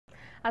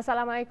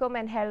Assalamualaikum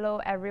and hello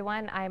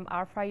everyone. I'm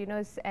Arfa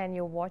Yunus and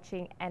you're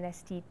watching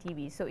NST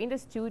TV. So in the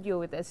studio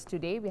with us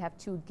today, we have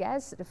two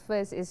guests. The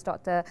first is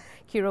Dr.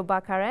 Kiro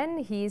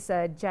Bakaran. He's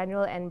a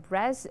general and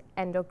breast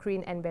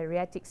endocrine and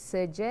bariatric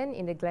surgeon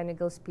in the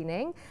Gleneagles,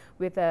 Penang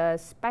with a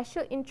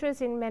special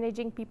interest in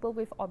managing people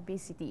with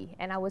obesity.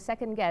 And our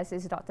second guest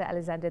is Dr.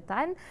 Alexander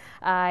Tan.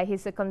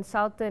 He's a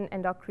consultant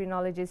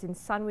endocrinologist in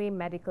Sunway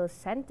Medical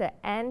Center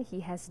and he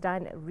has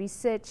done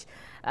research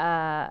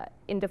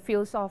in the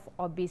fields of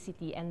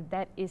obesity, and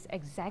that is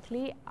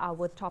exactly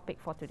our topic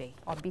for today,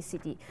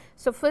 obesity.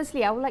 So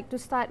firstly, I would like to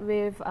start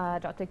with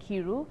Dr.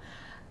 Kiru.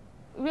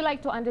 We'd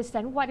like to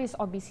understand what is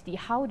obesity,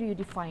 how do you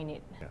define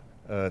it?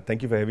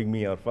 Thank you for having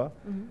me, Arfa.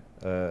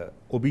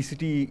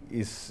 Obesity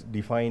is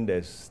defined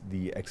as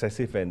the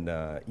excessive and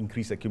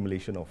increased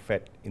accumulation of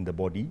fat in the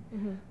body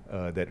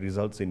that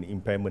results in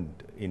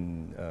impairment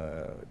in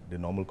the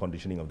normal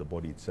conditioning of the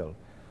body itself.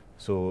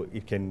 So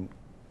it can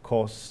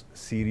cause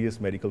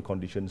serious medical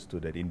conditions to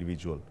that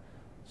individual.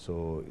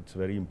 So it's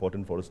very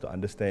important for us to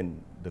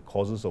understand the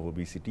causes of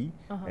obesity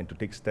and to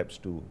take steps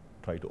to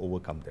try to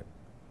overcome them.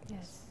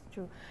 Yes,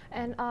 true.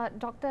 And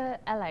Dr.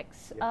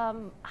 Alex,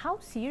 how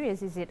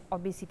serious is it,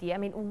 obesity? I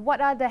mean, what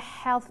are the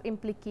health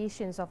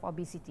implications of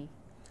obesity?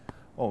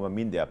 Oh, I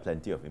mean, there are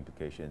plenty of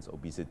implications.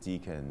 Obesity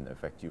can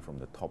affect you from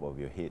the top of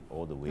your head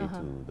all the way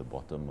to the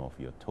bottom of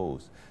your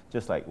toes.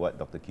 Just like what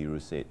Dr.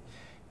 Kiru said,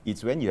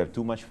 it's when you have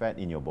too much fat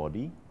in your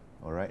body,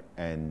 all right,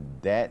 and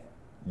that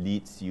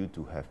leads you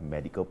to have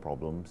medical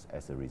problems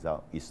as a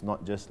result. It's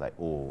not just like,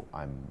 oh,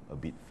 I'm a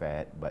bit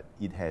fat, but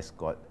it has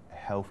got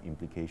health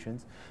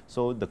implications.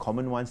 So the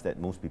common ones that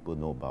most people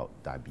know about,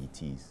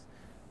 diabetes,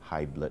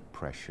 high blood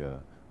pressure,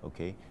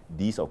 okay?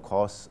 These, of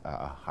course,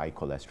 are high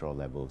cholesterol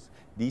levels.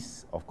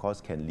 These, of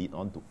course, can lead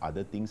on to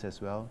other things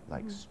as well,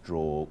 like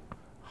stroke,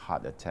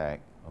 heart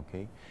attack,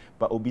 okay?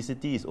 But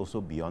obesity is also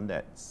beyond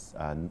that.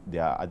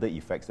 There are other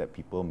effects that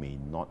people may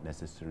not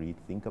necessarily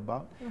think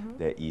about.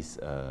 There is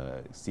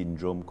a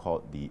syndrome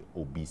called the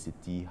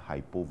obesity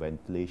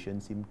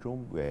hypoventilation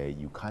syndrome, where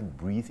you can't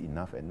breathe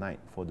enough at night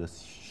for the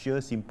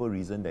sheer simple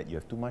reason that you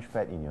have too much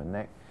fat in your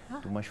neck,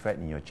 too much fat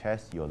in your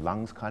chest, your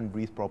lungs can't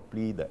breathe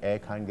properly, the air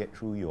can't get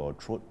through your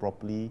throat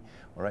properly,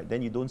 all right?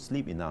 Then you don't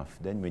sleep enough.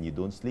 Then when you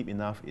don't sleep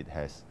enough, it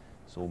has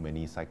so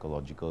many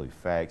psychological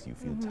effects. You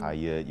feel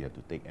tired, you have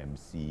to take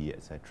MC,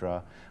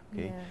 etc.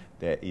 Okay,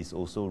 there is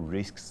also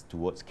risks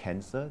towards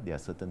cancer. There are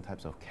certain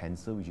types of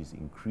cancer which is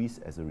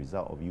increased as a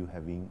result of you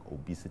having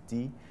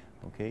obesity.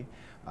 Okay,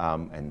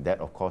 and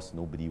that, of course,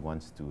 nobody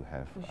wants to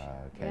have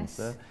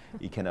cancer.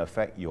 It can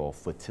affect your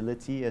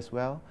fertility as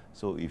well.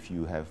 So if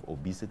you have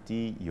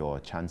obesity, your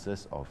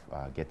chances of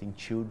getting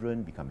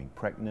children, becoming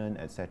pregnant,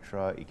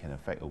 etc., it can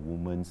affect a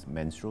woman's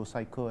menstrual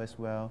cycle as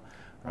well,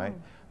 right?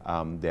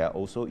 There are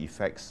also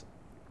effects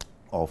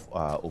of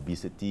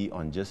obesity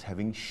on just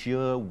having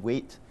sheer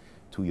weight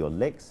to your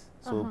legs.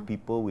 So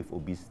people with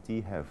obesity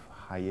have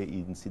higher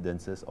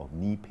incidences of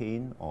knee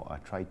pain or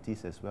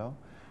arthritis as well,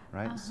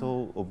 right?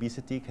 So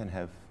obesity can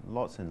have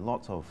lots and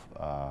lots of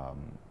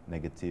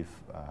negative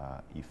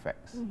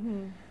effects.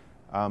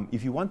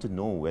 If you want to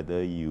know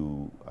whether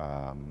you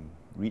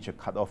reach a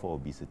cutoff for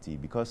obesity,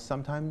 because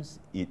sometimes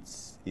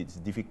it's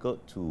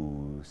difficult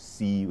to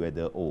see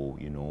whether, oh,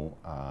 you know,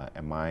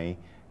 am I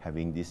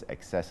having this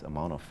excess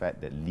amount of fat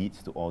that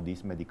leads to all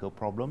these medical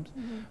problems.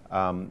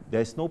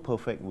 There's no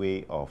perfect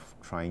way of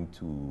trying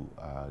to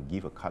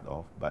give a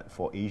cutoff, but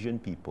for Asian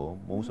people,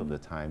 most of the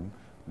time,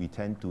 we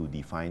tend to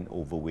define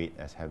overweight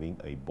as having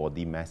a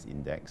body mass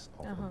index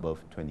of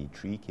above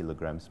 23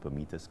 kilograms per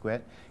meter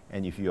squared.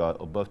 And if you are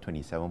above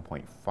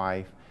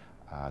 27.5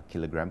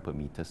 kilogram per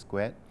meter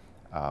squared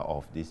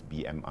of this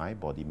BMI,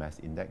 body mass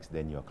index,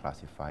 then you're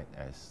classified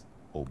as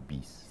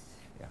obese.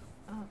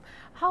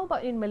 How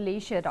about in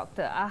Malaysia,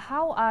 doctor?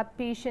 How are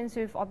patients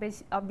with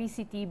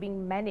obesity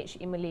being managed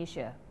in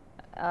Malaysia?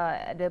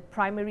 At the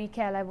primary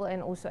care level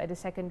and also at the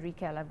secondary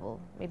care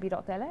level? Maybe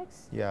Dr.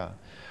 Alex? Yeah,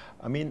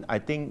 I mean, I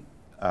think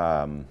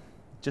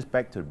just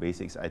back to the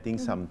basics, I think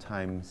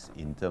sometimes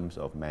in terms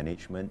of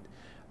management,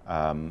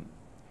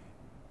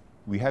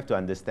 we have to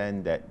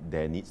understand that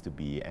there needs to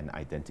be an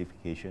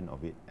identification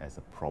of it as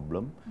a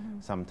problem.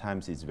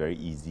 Sometimes it's very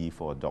easy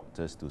for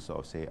doctors to sort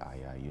of say,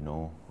 yeah, you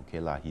know, okay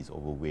lah, he's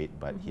overweight,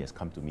 but he has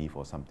come to me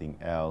for something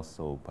else,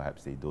 so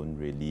perhaps they don't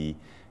really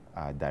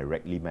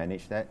directly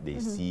manage that. They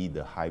see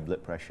the high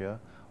blood pressure,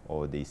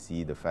 or they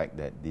see the fact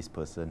that this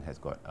person has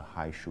got a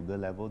high sugar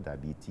level,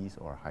 diabetes,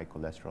 or high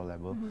cholesterol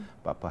level,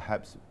 but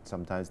perhaps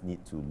sometimes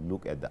need to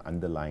look at the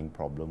underlying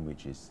problem,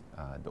 which is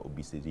the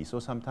obesity. So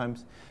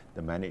sometimes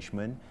the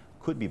management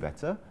could be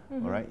better,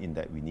 all right, in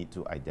that we need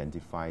to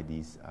identify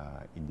these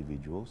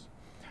individuals.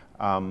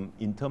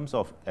 In terms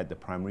of at the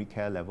primary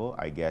care level,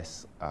 I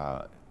guess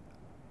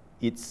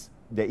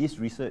there is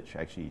research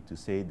actually to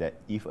say that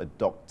if a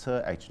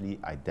doctor actually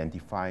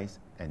identifies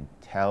and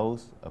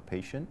tells a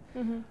patient,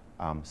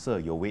 sir,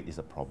 your weight is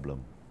a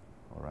problem,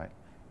 all right,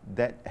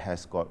 that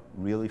has got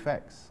real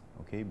effects,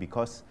 okay,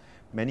 because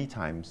many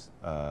times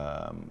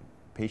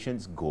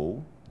patients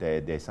go,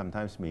 there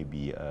sometimes may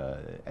be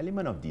an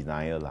element of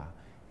denial lah.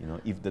 You know,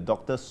 if the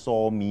doctor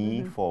saw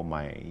me for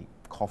my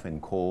cough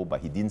and cold,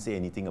 but he didn't say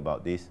anything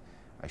about this,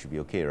 I should be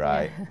okay,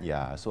 right?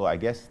 Yeah. So I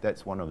guess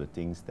that's one of the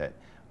things that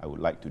I would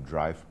like to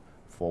drive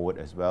forward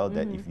as well.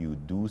 That if you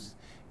do,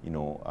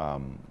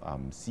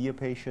 see a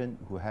patient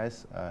who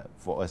has,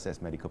 for us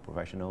as medical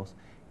professionals,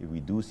 if we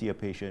do see a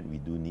patient, we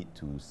do need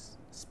to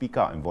speak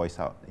out and voice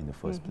out in the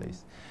first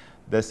place.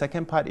 The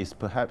second part is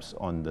perhaps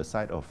on the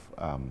side of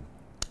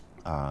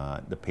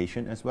the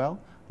patient as well,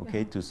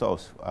 okay, to sort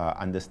of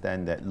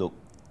understand that, look,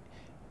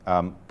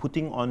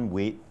 putting on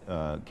weight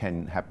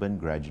can happen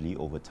gradually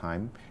over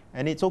time,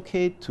 and it's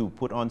okay to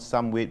put on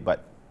some weight,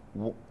 but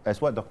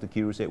as what Dr.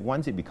 Kiru said,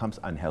 once it becomes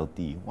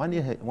unhealthy,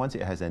 once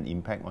it has an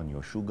impact on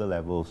your sugar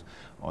levels,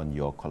 on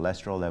your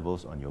cholesterol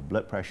levels, on your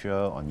blood pressure,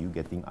 on you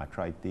getting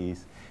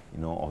arthritis,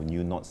 on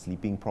you not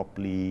sleeping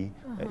properly,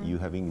 you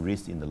having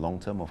risk in the long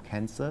term of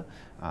cancer,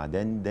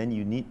 then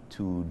you need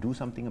to do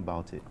something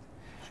about it.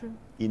 True.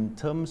 In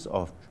terms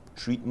of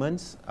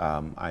treatments,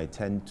 I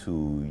tend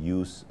to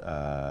use,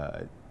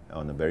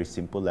 on a very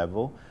simple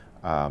level,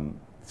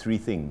 3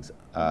 things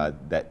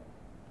that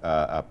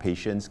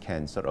patients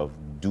can sort of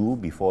do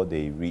before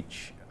they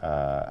reach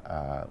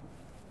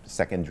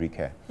secondary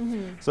care.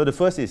 So the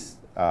first is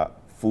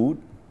food,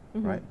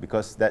 right?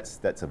 Because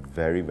that's a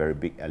very, very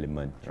big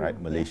element,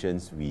 right?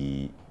 Malaysians,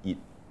 we eat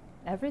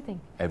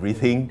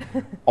everything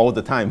all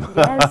the time.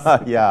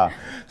 Yes. Yeah.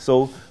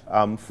 So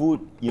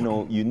food,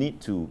 you need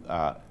to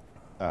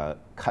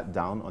cut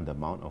down on the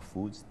amount of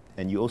foods,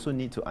 and you also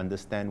need to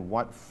understand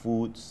what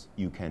foods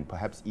you can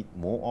perhaps eat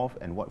more of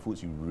and what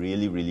foods you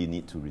really, really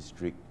need to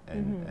restrict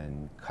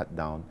and cut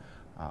down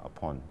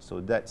upon. So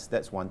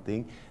that's one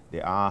thing.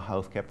 There are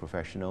healthcare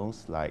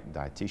professionals like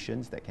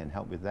dietitians that can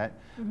help with that.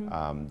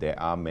 There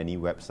are many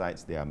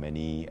websites, there are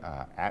many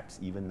apps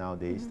even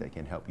nowadays that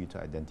can help you to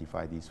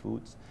identify these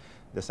foods.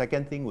 The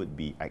second thing would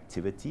be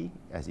activity,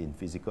 as in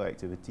physical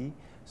activity.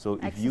 So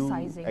if you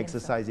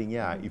exercising,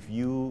 if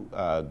you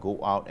go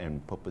out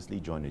and purposely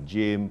join a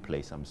gym,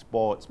 play some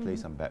sports, play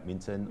some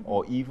badminton,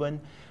 or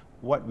even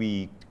what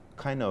we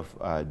kind of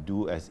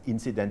do as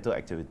incidental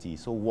activity.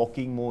 So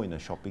walking more in a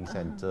shopping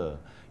center,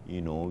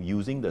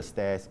 using the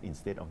stairs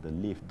instead of the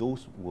lift,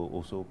 those will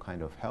also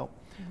kind of help.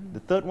 The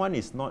third one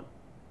is not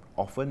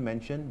often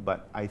mentioned,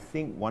 but I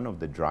think one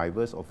of the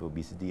drivers of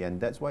obesity, and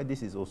that's why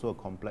this is also a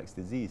complex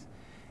disease,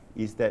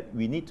 is that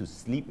we need to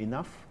sleep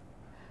enough.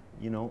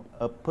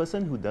 A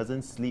person who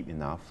doesn't sleep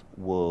enough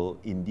will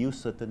induce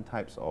certain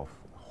types of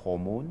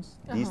hormones.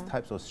 These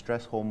types of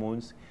stress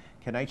hormones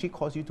can actually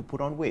cause you to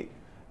put on weight.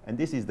 And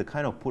this is the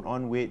kind of put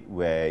on weight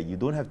where you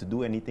don't have to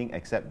do anything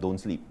except don't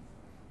sleep.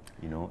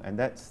 And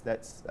that's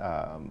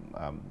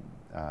an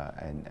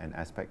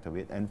aspect of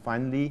it. And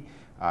finally,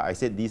 I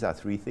said these are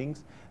 3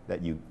 things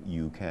that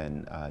you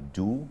can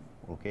do,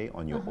 okay,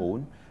 on your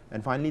own.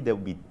 And finally, there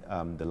will be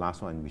the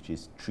last one, which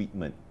is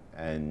treatment.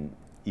 And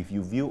if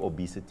you view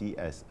obesity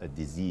as a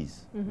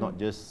disease, not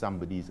just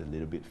somebody's a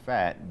little bit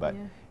fat, but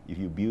if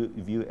you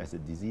view it as a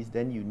disease,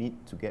 then you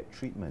need to get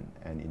treatment.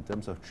 And in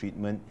terms of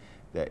treatment,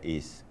 there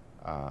is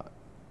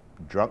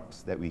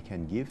drugs that we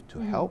can give to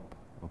help,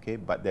 okay,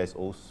 but there's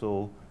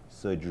also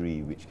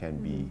surgery which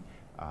can be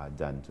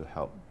done to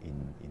help in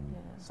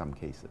some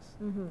cases.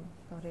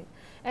 Got it.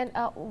 And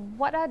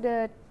what are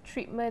the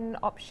treatment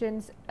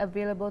options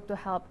available to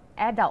help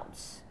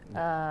adults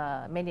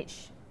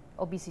manage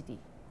obesity,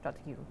 Dr.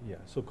 Kiru? Yeah,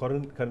 so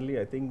currently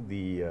I think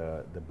the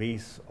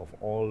base of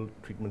all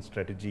treatment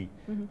strategy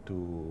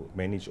to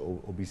manage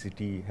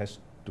obesity has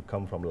to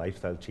come from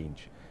lifestyle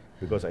change,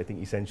 because I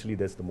think essentially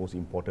that's the most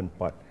important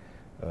part.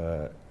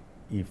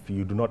 If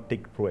you do not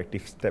take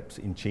proactive steps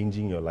in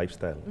changing your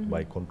lifestyle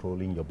by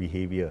controlling your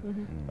behavior,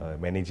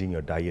 managing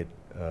your diet,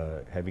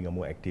 having a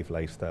more active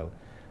lifestyle,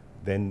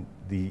 then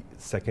the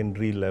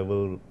secondary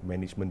level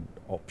management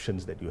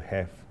options that you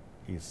have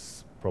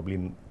is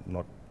probably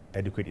not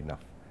adequate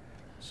enough.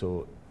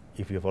 So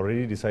if you've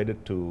already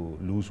decided to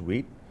lose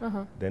weight,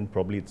 then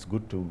probably it's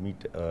good to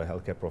meet a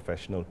healthcare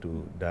professional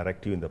to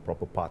direct you in the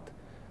proper path.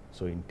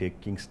 So in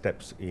taking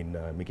steps in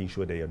making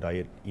sure that your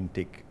diet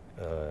intake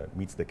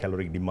meets the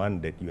caloric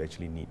demand that you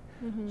actually need.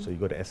 So you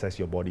got to assess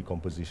your body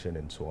composition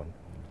and so on.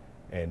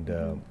 And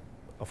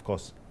of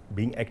course,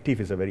 being active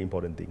is a very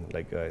important thing.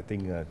 Like I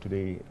think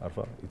today,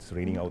 Arfa, it's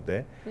raining out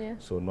there,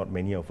 so not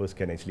many of us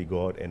can actually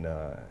go out and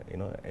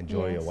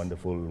enjoy a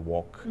wonderful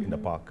walk in the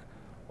park,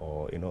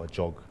 or a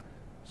jog.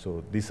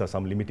 So these are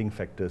some limiting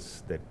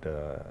factors that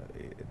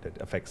that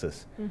affects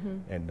us,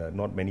 and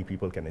not many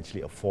people can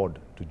actually afford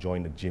to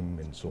join a gym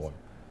and so on.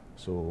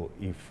 So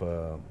if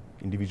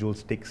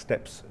individuals take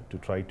steps to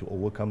try to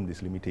overcome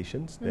these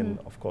limitations, then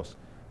of course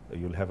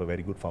you'll have a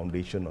very good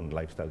foundation on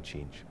lifestyle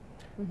change.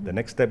 The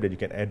next step that you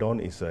can add on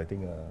is, I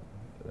think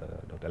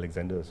Dr.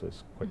 Alexander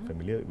is quite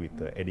familiar with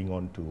adding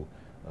on to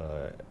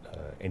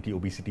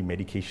anti-obesity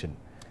medication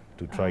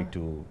to try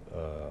to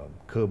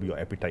curb your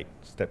appetite,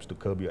 steps to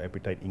curb your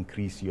appetite,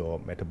 increase your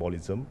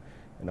metabolism,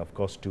 and of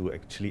course to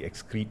actually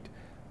excrete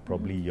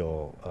probably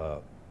your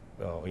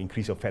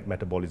increase your fat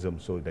metabolism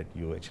so that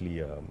you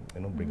actually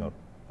bring out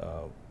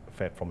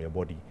fat from your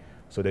body.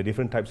 So there are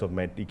different types of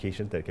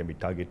medications that can be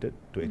targeted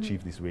to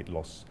achieve this weight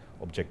loss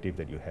objective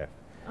that you have.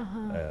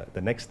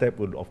 The next step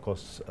would of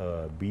course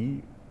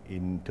be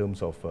in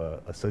terms of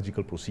a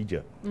surgical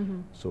procedure.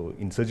 So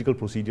in surgical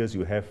procedures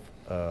you have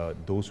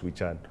those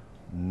which are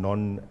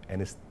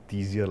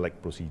non-anesthesia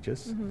like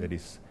procedures, that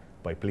is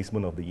by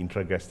placement of the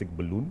intragastric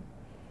balloon,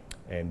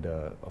 and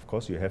of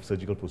course you have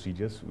surgical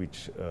procedures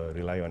which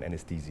rely on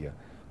anesthesia.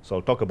 So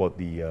I'll talk about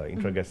the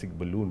intragastric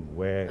balloon,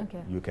 where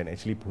you can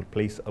actually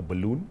place a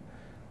balloon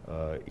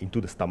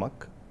into the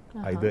stomach,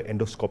 either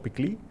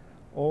endoscopically,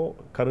 or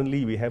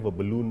currently we have a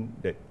balloon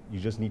that you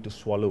just need to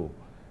swallow,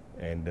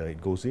 and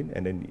it goes in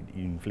and then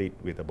you inflate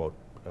with about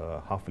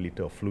half a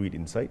liter of fluid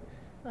inside,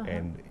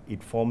 and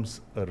it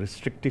forms a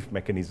restrictive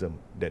mechanism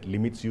that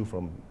limits you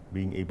from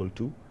being able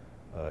to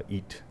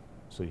eat.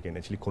 So you can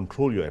actually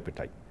control your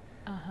appetite.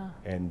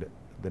 And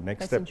the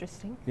next step,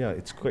 interesting. Yeah,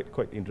 it's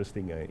quite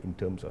interesting in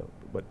terms of,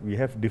 but we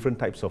have different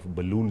types of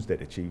balloons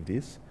that achieve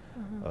this.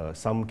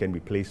 Some can be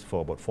placed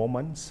for about 4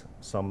 months,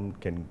 some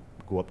can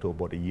go up to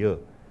about a year,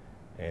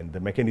 and the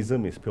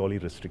mechanism is purely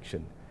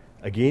restriction.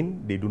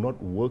 Again, they do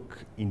not work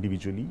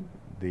individually,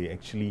 they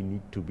actually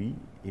need to be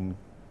in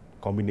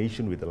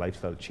combination with a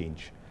lifestyle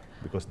change,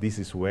 because this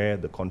is where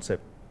the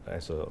concept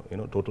as a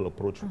total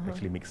approach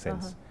actually makes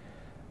sense.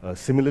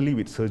 Similarly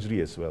with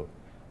surgery as well,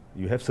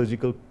 you have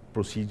surgical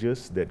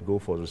procedures that go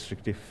for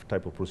restrictive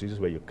type of procedures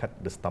where you cut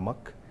the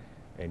stomach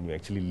and you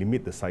actually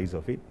limit the size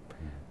of it.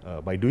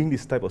 By doing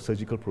this type of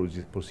surgical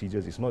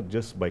procedures, it's not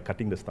just by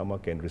cutting the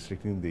stomach and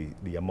restricting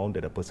the amount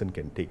that a person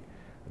can take.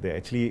 There are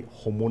actually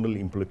hormonal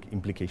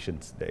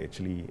implications that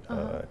actually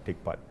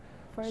take part.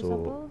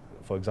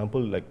 For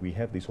example, like we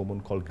have this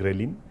hormone called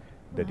ghrelin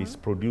that is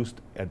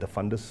produced at the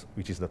fundus,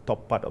 which is the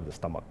top part of the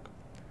stomach.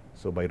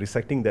 So by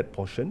resecting that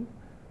portion,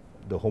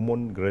 the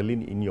hormone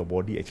ghrelin in your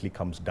body actually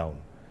comes down.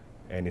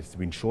 And it's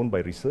been shown by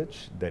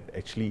research that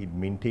actually it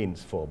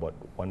maintains for about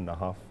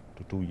 1.5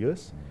 to 2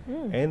 years.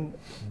 And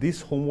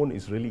this hormone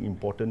is really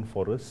important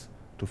for us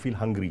to feel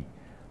hungry.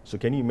 So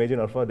can you imagine,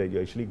 Arfa, that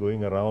you're actually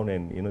going around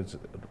and it's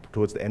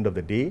towards the end of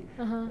the day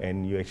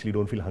and you actually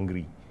don't feel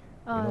hungry.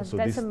 So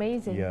that's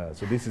amazing. Yeah,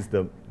 so this is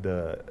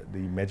the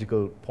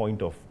magical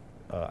point of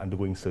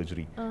undergoing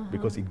surgery,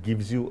 because it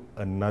gives you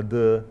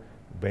another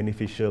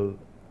beneficial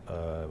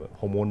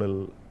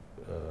hormonal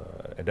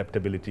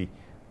adaptability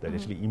that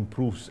actually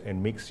improves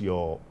and makes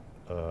your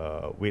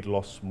weight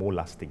loss more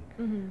lasting.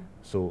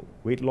 So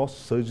weight loss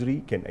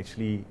surgery can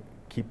actually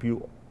keep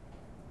you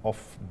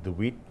off the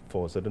weight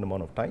for a certain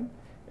amount of time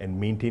and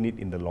maintain it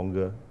in the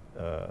longer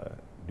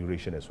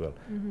duration as well.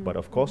 But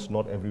of course,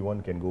 not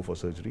everyone can go for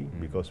surgery,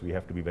 because we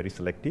have to be very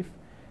selective,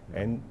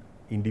 and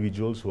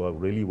individuals who are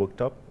really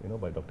worked up,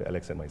 by Dr.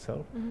 Alex and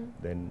myself,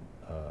 then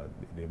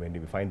when they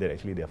find that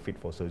actually they are fit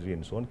for surgery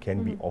and so on,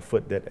 can be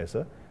offered that as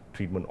a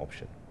treatment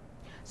option.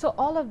 So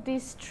all of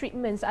these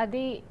treatments, are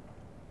they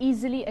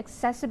easily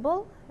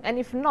accessible? And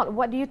if not,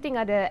 what do you think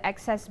are the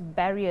access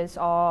barriers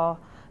or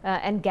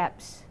and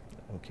gaps?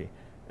 Okay,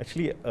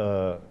 actually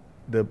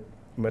the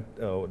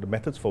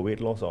methods for weight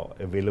loss are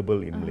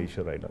available in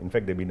Malaysia right now. In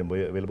fact, they've been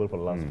available for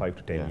the last 5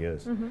 to 10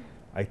 years.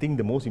 I think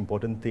the most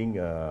important thing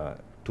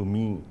to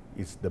me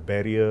is the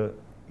barrier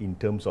in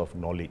terms of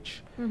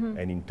knowledge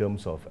and in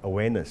terms of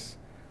awareness.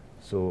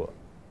 So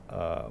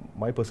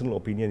my personal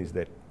opinion is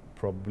that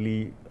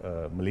probably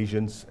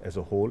Malaysians as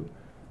a whole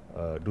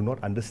do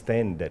not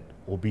understand that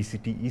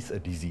obesity is a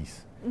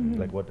disease,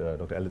 like what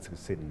Dr. Alex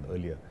said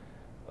earlier.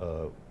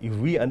 If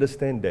we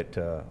understand that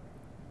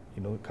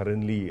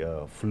currently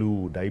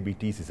flu,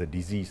 diabetes is a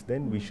disease,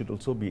 then we should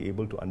also be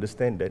able to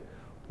understand that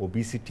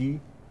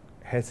obesity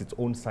has its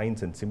own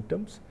signs and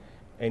symptoms,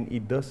 and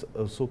it does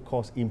also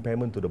cause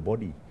impairment to the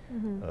body.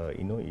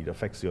 It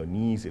affects your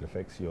knees, it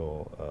affects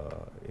your,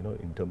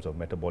 in terms of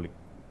metabolic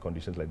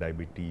conditions like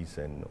diabetes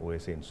and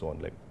OSA and so on,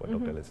 like what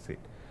Dr. Alex said.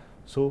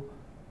 So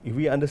if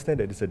we understand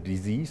that it's a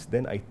disease,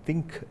 then I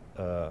think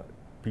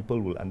people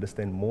will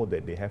understand more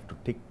that they have to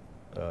take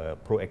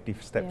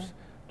proactive steps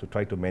to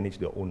try to manage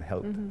their own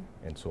health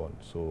and so on.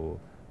 So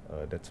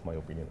that's my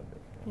opinion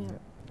on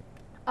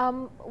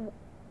that.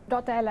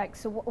 Dr.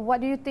 Alex,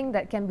 what do you think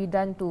that can be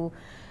done to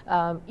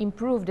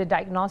improve the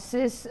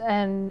diagnosis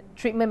and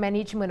treatment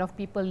management of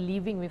people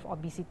living with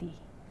obesity?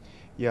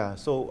 Yeah,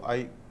 so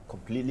I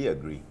completely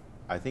agree.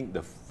 I think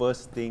the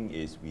first thing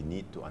is we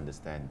need to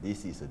understand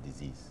this is a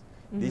disease.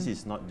 This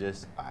is not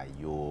just,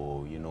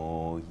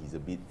 he's a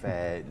bit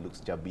fat,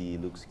 looks chubby,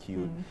 looks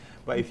cute.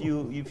 But if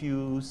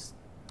you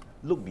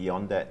look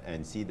beyond that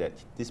and see that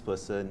this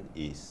person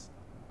is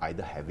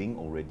either having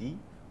already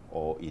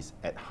or is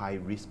at high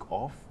risk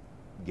of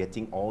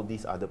getting all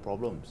these other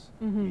problems,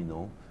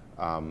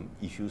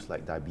 issues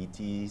like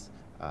diabetes,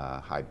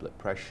 high blood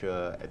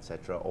pressure,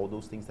 etc., all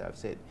those things that I've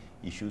said,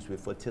 issues with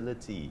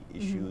fertility,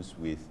 issues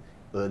with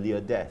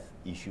earlier death,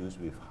 issues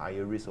with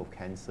higher risk of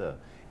cancer,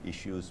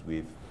 issues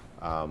with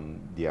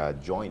their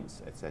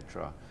joints,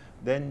 etc.,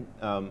 then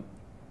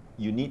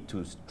you need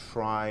to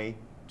try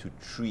to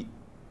treat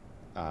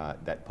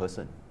that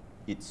person.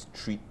 It's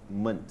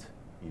treatment,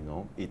 you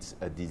know, it's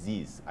a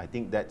disease. I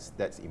think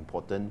that's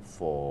important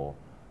for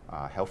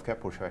healthcare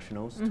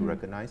professionals to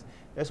recognize.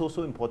 That's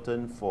also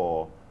important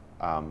for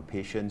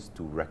patients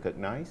to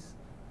recognize,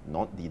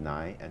 not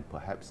deny, and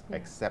perhaps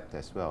accept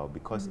as well.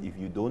 Because if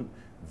you don't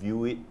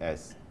view it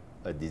as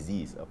a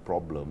disease, a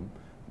problem,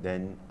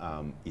 then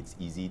it's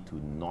easy to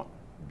not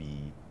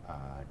be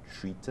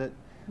treated.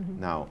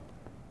 Now,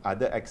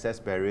 other access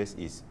barriers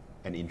is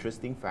an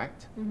interesting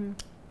fact,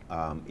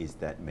 is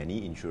that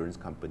many insurance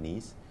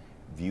companies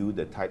view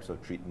the types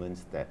of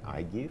treatments that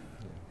I give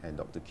and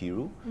Dr.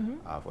 Kiru,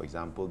 for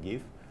example,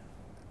 give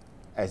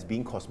as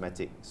being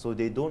cosmetic. So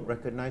they don't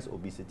recognize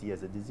obesity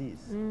as a disease.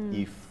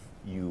 If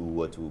you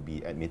were to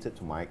be admitted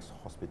to my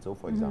hospital,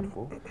 for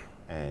example,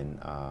 and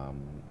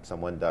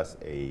someone does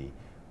a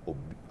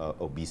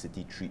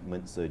obesity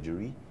treatment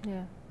surgery,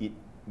 it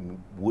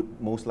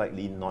would most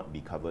likely not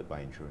be covered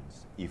by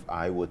insurance. If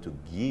I were to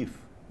give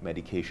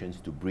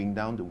medications to bring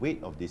down the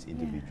weight of this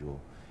individual,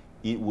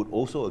 it would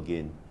also,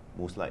 again,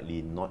 most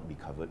likely not be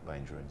covered by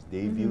insurance.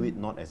 They view it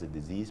not as a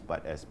disease,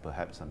 but as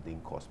perhaps something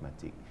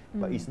cosmetic.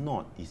 But it's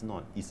not.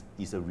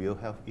 It's a real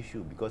health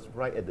issue, because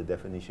right at the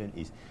definition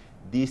is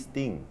this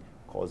thing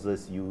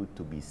causes you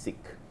to be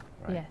sick,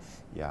 right?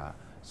 Yes. Yeah.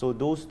 So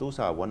those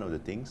are one of the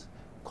things.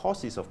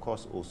 Cost is, of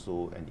course,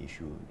 also an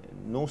issue.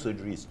 No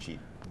surgery is cheap.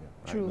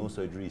 Right? No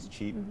surgery is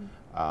cheap.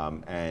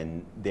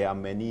 And there are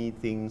many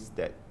things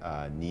that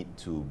need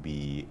to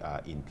be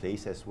in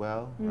place as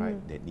well, right?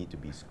 That need to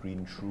be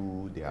screened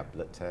through. There are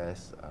blood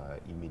tests,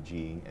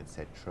 imaging,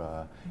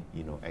 etc.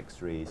 You know,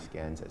 X-rays,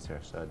 scans,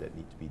 etc. that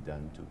need to be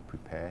done to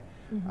prepare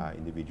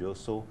individuals.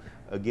 So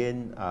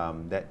again,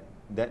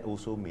 that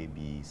also may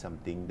be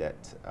something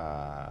that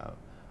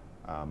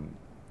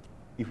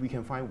if we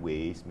can find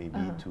ways maybe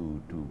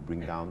to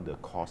bring down the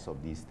cost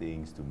of these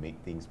things, to make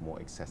things more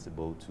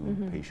accessible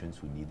to patients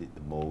who need it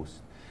the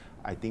most.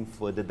 I think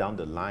further down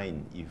the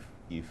line,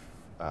 if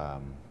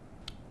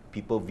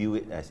people view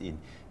it as in,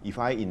 if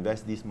I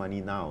invest this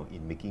money now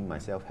in making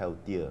myself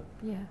healthier,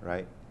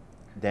 right,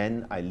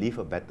 then I live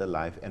a better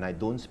life, and I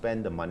don't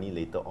spend the money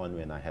later on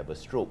when I have a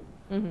stroke,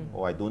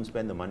 or I don't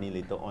spend the money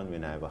later on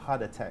when I have a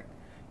heart attack.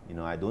 You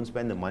know, I don't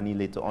spend the money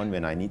later on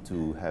when I need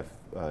to have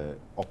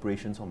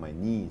operations on my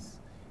knees,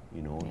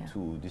 you know,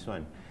 to this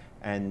one.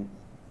 And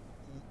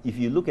if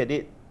you look at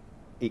it,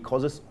 it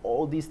causes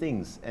all these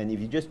things. And if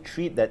you just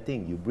treat that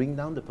thing, you bring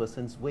down the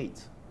person's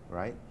weight,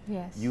 right?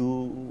 Yes.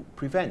 You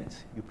prevent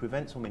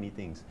so many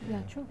things.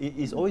 Yeah, true.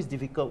 It's always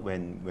difficult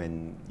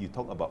when you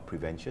talk about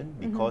prevention,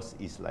 because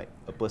it's like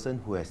a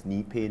person who has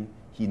knee pain,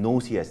 he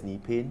knows he has knee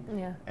pain,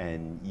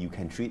 and you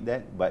can treat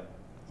that. But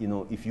you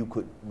know, if you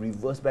could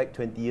reverse back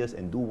 20 years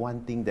and do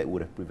one thing that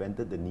would have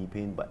prevented the knee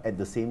pain, but at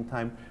the same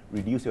time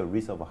reduce your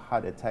risk of a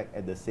heart attack,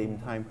 at the same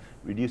time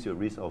reduce your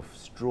risk of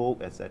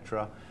stroke,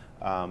 etc.,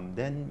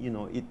 then you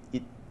know it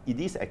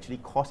is actually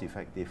cost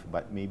effective.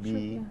 But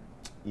maybe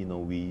you know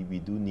we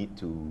do need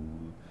to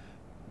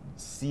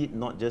see it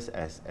not just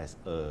as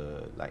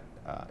a like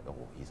oh,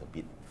 he's a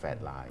bit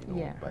fat lah, you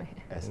know, but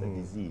as a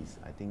disease.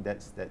 I think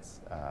that's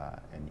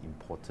an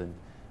important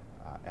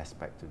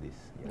aspect to this.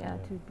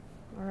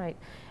 All right.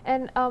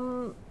 And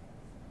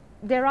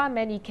there are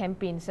many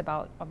campaigns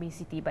about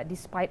obesity, but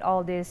despite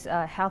all these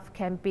health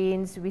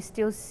campaigns, we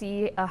still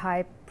see a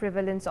high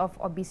prevalence of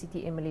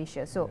obesity in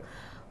Malaysia. So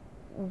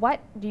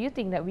what do you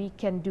think that we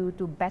can do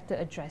to better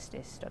address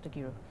this, Dr.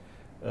 Kiru?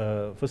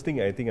 First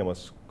thing, I think I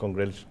must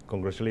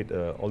congratulate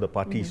all the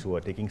parties who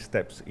are taking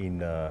steps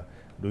in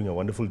doing a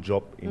wonderful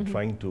job in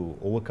trying to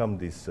overcome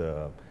this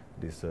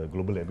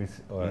global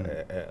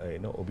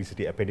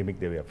obesity epidemic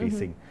that we are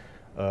facing.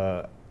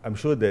 I'm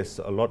sure there's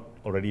a lot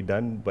already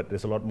done, but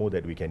there's a lot more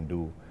that we can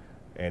do.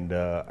 And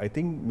I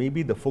think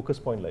maybe the focus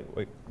point, like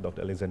what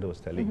Dr. Alexander was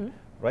telling,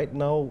 right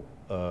now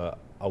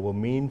our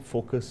main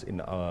focus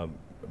in our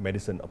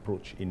medicine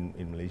approach in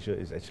Malaysia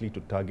is actually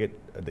to target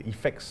the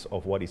effects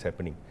of what is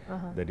happening.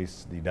 That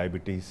is the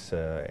diabetes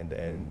and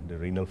the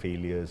renal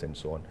failures and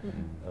so on.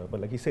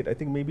 But like you said, I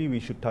think maybe we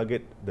should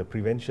target the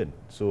prevention.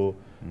 So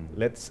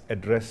let's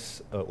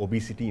address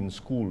obesity in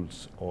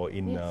schools or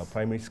in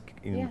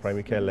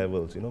primary care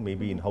levels. You know,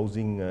 maybe in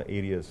housing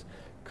areas,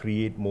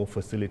 create more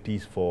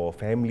facilities for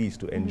families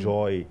to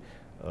enjoy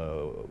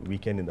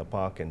weekend in the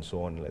park and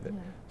so on like that.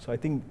 So I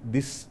think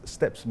these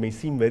steps may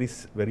seem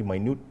very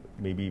minute,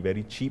 maybe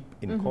very cheap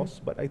in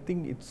cost, but I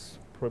think it's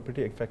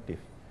pretty effective.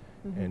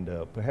 And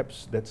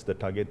perhaps that's the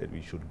target that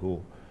we should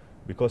go.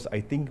 Because I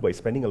think by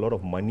spending a lot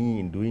of money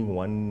in doing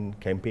one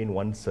campaign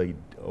one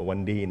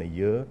day in a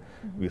year,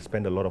 we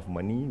spend a lot of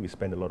money, we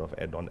spend a lot of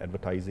on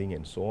advertising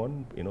and so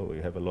on. You know, we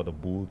have a lot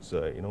of booths,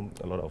 you know,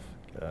 a lot of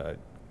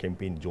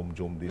campaign,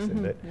 jom, this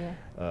and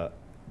that.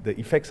 The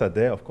effects are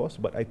there, of course,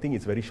 but I think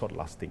it's very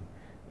short-lasting.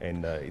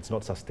 And it's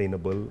not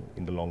sustainable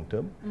in the long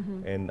term.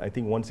 And I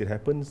think once it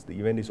happens, the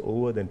event is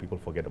over, then people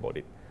forget about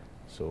it.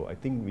 So I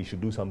think we should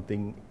do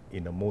something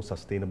in a more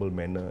sustainable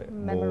manner,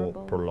 more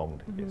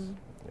prolonged. Yes.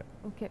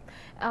 Okay.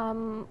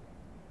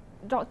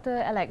 Dr.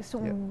 Alex,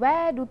 so Yeah.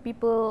 where do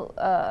people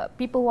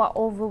who are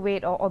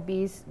overweight or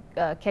obese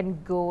can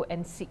go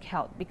and seek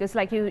help? Because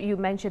like you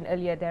mentioned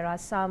earlier, there are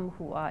some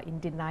who are in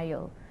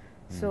denial.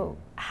 So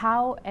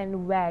how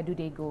and where do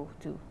they go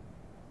to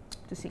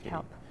seek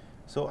help?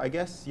 So I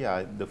guess,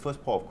 yeah, the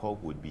first port of call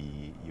would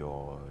be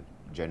your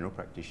general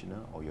practitioner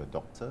or your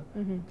doctor.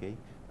 Okay,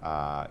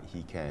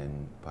 he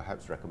can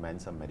perhaps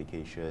recommend some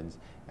medications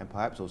and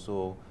perhaps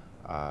also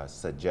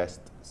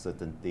suggest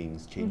certain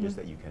things, changes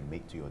that you can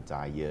make to your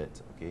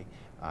diet. Okay,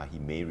 he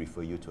may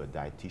refer you to a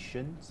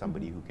dietitian,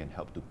 somebody who can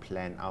help to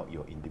plan out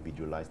your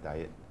individualized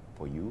diet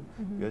for you,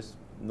 because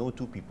no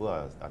two people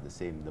are the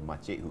same. The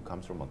makcik who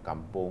comes from a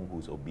kampong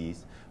who's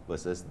obese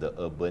versus the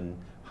urban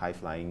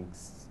high-flying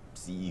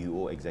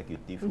CEO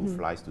executive who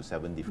flies to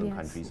 7 different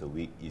countries a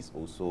week is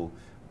also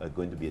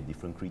going to be a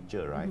different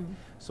creature, right?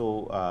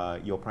 So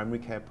your primary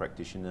care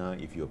practitioner,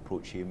 if you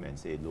approach him and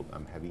say, look,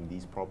 I'm having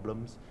these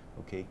problems,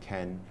 okay,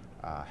 can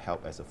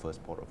help as a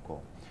first port of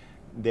call.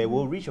 There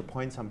will reach a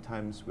point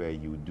sometimes where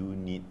you do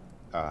need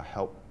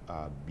help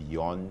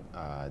beyond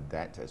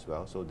that as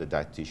well. So the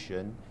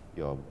dietitian,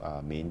 your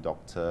main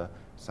doctor,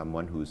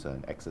 someone who's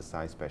an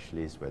exercise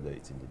specialist, whether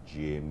it's in the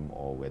gym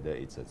or whether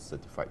it's a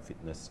certified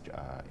fitness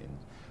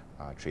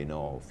trainer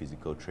or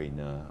physical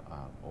trainer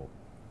or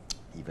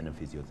even a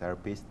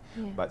physiotherapist.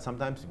 But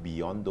sometimes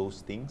beyond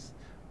those things,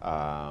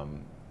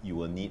 you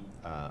will need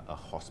a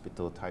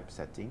hospital type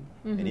setting.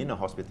 And in a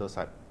hospital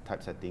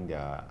type setting, there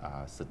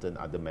are certain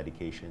other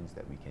medications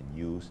that we can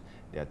use.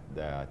 There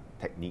are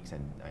techniques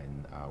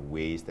and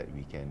ways that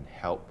we can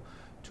help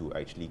to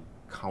actually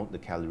count the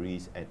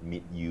calories,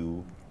 admit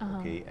you,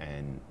 okay,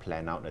 and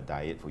plan out a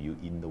diet for you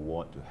in the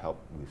ward to help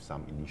with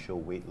some initial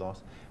weight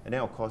loss. And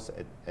then, of course,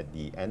 at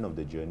the end of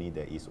the journey,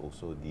 there is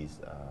also these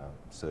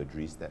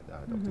surgeries that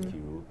Dr.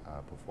 Kiru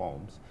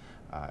performs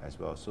as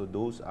well. So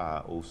those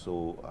are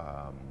also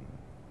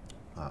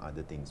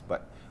other things.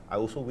 But I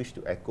also wish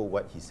to echo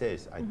what he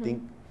says. I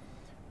think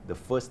the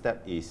first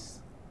step is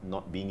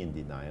not being in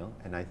denial.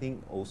 And I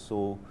think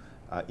also,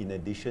 in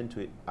addition to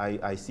it,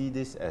 I see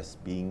this as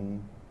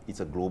being, it's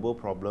a global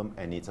problem,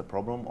 and it's a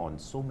problem on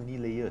so many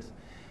layers.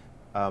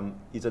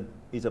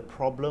 It's a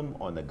problem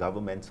on a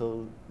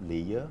governmental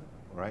layer,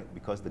 right?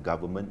 Because the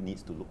government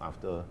needs to look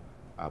after,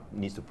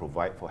 needs to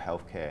provide for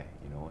healthcare,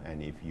 you know.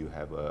 And if you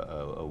have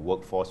a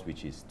workforce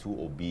which is too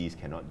obese,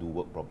 cannot do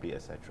work properly,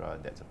 etc.,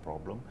 that's a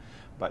problem.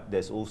 But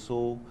there's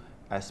also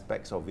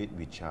aspects of it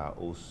which are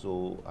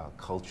also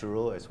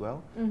cultural as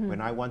well. When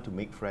I want to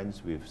make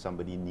friends with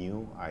somebody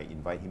new, I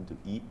invite him to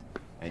eat.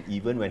 And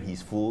even when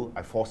he's full,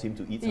 I force him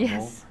to eat some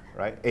more,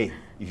 right? Hey,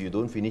 if you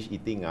don't finish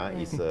eating, I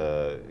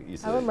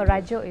will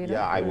merajuk, you know.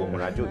 Yeah, I will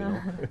merajuk, you know.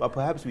 But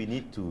perhaps we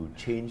need to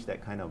change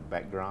that kind of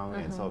background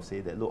and sort of say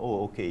that, look,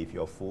 oh, okay, if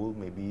you're full,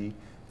 maybe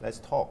let's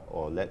talk,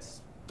 or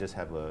let's just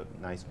have a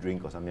nice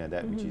drink or something like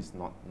that, which is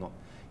not you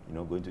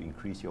know, going to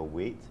increase your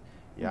weight.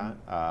 Yeah,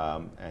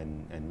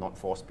 and not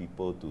force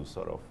people to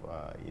sort of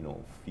you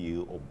know,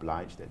 feel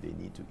obliged that they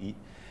need to eat.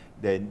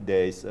 Then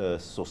there is a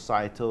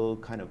societal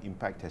kind of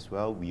impact as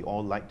well. We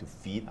all like to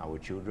feed our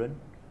children,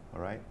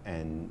 all right?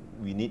 And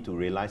we need to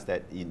realize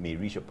that it may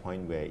reach a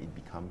point where it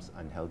becomes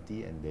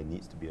unhealthy, and there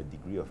needs to be a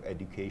degree of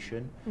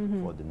education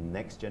for the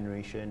next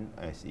generation,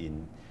 as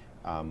in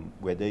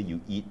whether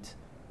you eat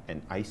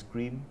an ice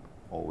cream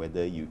or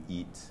whether you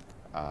eat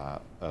a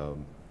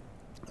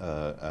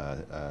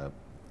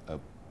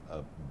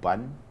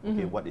bun,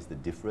 okay, what is the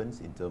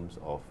difference in terms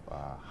of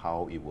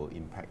how it will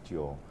impact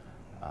your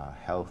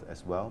health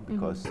as well,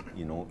 because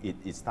you know,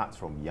 it starts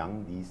from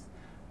young, these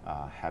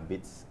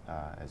habits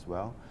as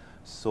well.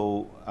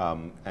 So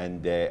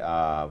and there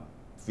are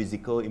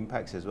physical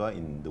impacts as well,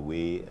 in the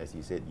way, as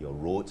you said, your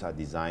roads are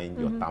designed,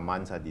 your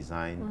tamans are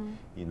designed.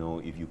 You know,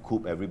 if you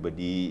coop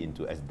everybody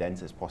into as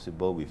dense as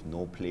possible with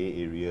no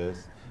play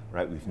areas,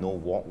 right, with no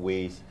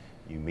walkways,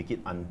 you make it,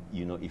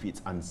 you know, if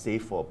it's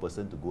unsafe for a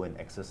person to go and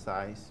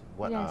exercise,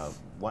 what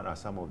are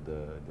some of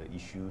the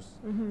issues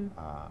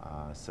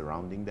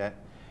surrounding that?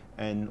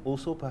 And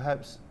also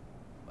perhaps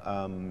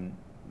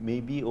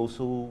maybe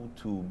also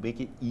to make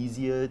it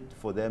easier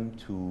for them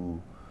to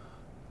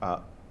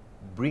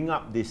bring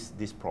up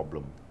this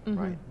problem,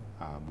 right?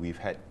 We've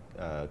had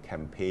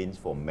campaigns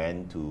for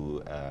men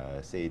to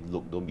say,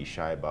 look, don't be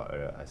shy about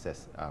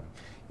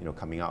you know,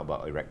 coming out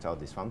about erectile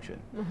dysfunction.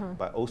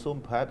 But also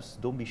perhaps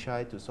don't be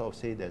shy to sort of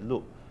say that,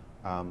 look,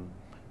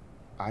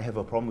 I have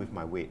a problem with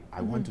my weight. I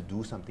want to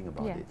do something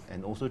about it.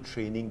 And also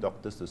training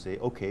doctors to say,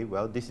 okay,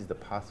 well, this is the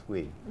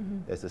pathway.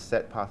 There's a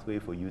set pathway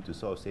for you to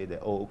sort of say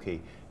that, oh,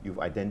 okay, you've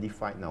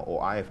identified now,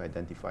 or I have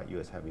identified you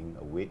as having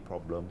a weight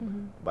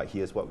problem, but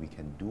here's what we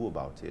can do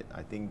about it.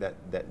 I think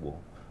that will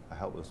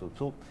help also.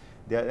 So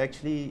there are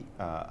actually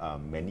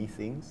many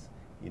things,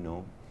 you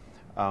know.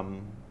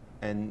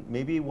 And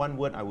maybe one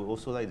word I would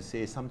also like to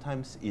say is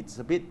sometimes it's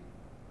a bit,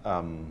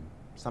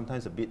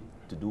 sometimes a bit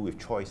to do with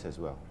choice as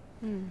well.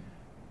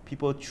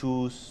 People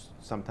choose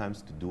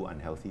sometimes to do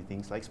unhealthy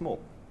things like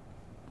smoke.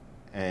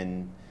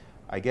 And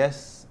I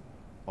guess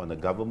on a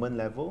government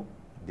level,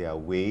 there are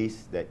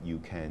ways that you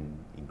can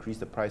increase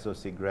the price of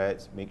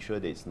cigarettes, make sure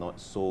that it's not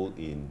sold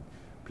in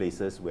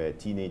places where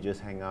teenagers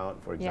hang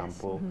out, for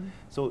example. Yes.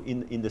 So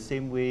in the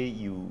same way,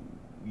 you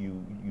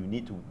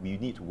need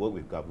to work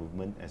with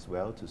government as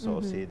well to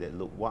sort of say that,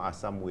 look, what are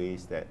some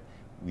ways that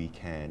we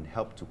can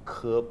help to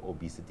curb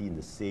obesity in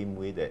the same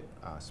way that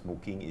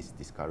smoking is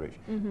discouraged.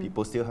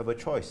 People still have a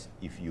choice.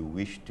 If you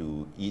wish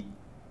to eat,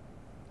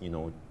 you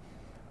know,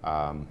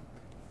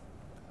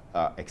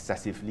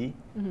 excessively,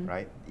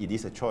 right? It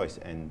is a choice,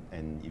 and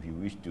if you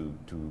wish to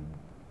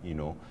you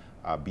know,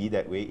 be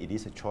that way, it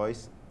is a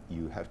choice.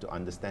 You have to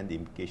understand the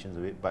implications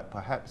of it, but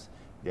perhaps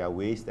there are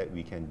ways that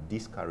we can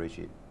discourage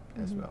it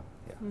as well.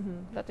 Yeah.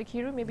 Dr.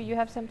 Kiru, maybe you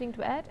have something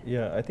to add?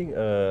 Yeah, I think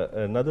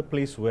another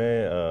place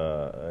where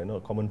you know,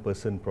 a common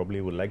person probably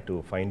would like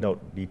to find out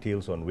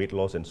details on weight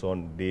loss and so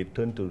on, they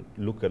turn to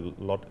look a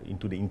lot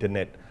into the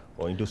internet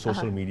or into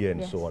social media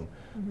and so on.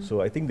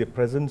 So I think the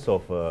presence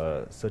of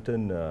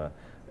certain,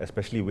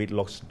 especially weight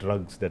loss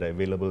drugs that are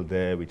available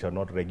there, which are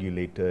not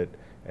regulated,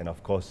 and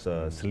of course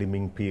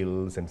slimming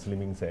pills and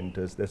slimming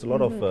centers. There's a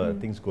lot of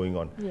things going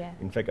on. Yeah.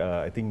 In fact,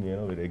 I think, you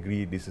know, we'd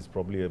agree this is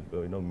probably a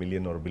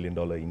million or $1 billion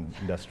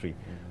industry.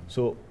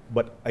 So,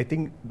 but I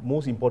think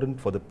most important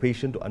for the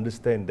patient to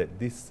understand that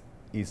this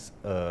is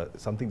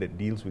something that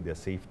deals with their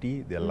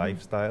safety, their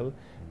lifestyle,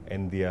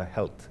 and their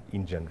health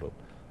in general.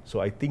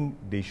 So I think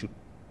they should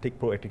take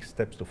proactive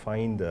steps to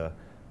find a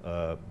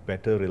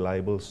better,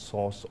 reliable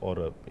source or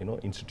a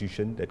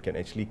institution that can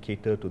actually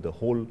cater to the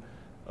whole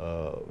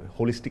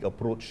holistic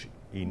approach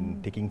in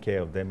taking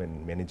care of them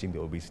and managing the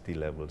obesity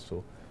level.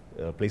 So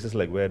places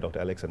like where Dr.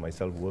 Alex and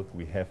myself work,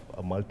 we have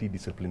a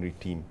multidisciplinary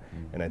team,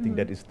 and I think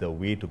that is the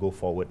way to go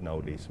forward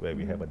nowadays, where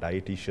we have a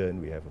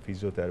dietitian, we have a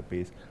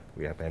physiotherapist,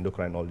 we have an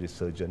endocrinologist,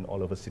 surgeon,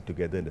 all of us sit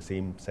together in the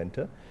same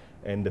center,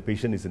 and the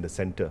patient is in the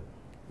center,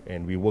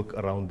 and we work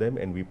around them,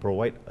 and we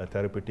provide a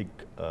therapeutic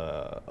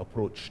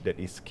approach that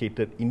is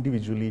catered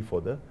individually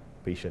for the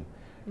patient.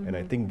 And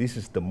I think this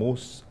is the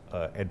most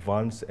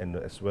advanced and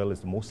as well as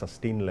the most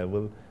sustained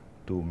level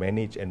to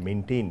manage and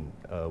maintain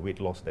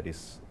weight loss that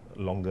is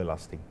longer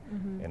lasting.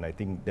 And I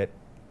think that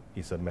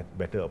is a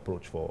better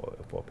approach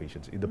for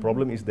patients. The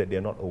problem is that they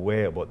are not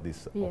aware about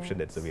this option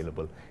that's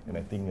available. And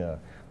I think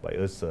by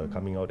us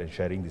coming out and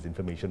sharing this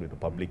information with the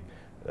public,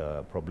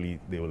 probably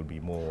they will be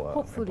more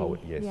empowered.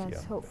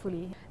 Yes,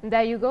 hopefully. And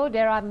there you go.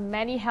 There are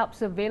many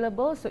helps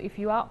available. So if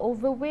you are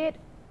overweight,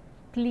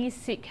 please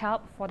seek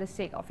help for the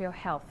sake of your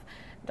health.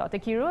 Dr.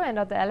 Kiru and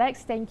Dr.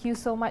 Alex, thank you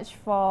so much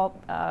for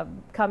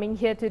coming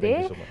here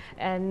today. Thank you so much.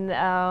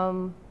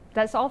 And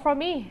that's all from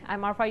me.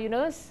 I'm Arfa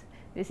Yunus.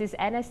 This is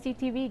NST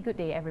TV. Good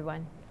day,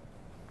 everyone.